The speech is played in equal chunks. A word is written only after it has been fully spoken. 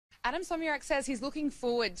Adem Somyurek says he's looking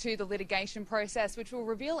forward to the litigation process, which will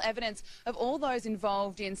reveal evidence of all those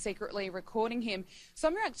involved in secretly recording him.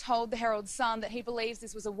 Somyurek told the Herald Sun that he believes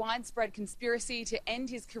this was a widespread conspiracy to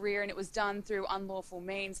end his career and it was done through unlawful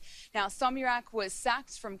means. Now, Somyurek was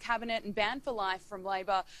sacked from Cabinet and banned for life from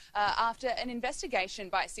Labor after an investigation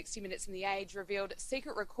by 60 Minutes and The Age revealed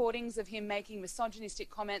secret recordings of him making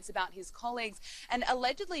misogynistic comments about his colleagues and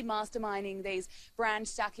allegedly masterminding these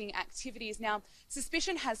brand-stacking activities. Now,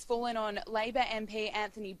 suspicion has fallen on Labor MP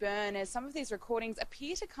Anthony Byrne as some of these recordings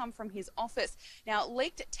appear to come from his office. Now,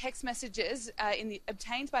 leaked text messages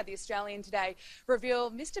obtained by The Australian today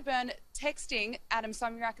reveal Mr Byrne texting Adem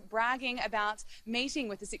Somyurek bragging about meeting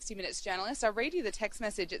with the 60 Minutes journalist. I'll read you the text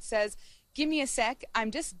message. It says, "Give me a sec,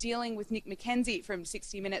 I'm just dealing with Nic McKenzie from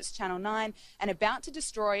 60 Minutes Channel 9 and about to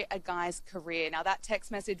destroy a guy's career." Now, that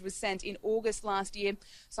text message was sent in August last year.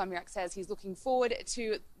 Somyurek says he's looking forward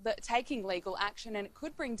to taking legal action and it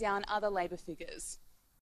could bring down other Labor figures.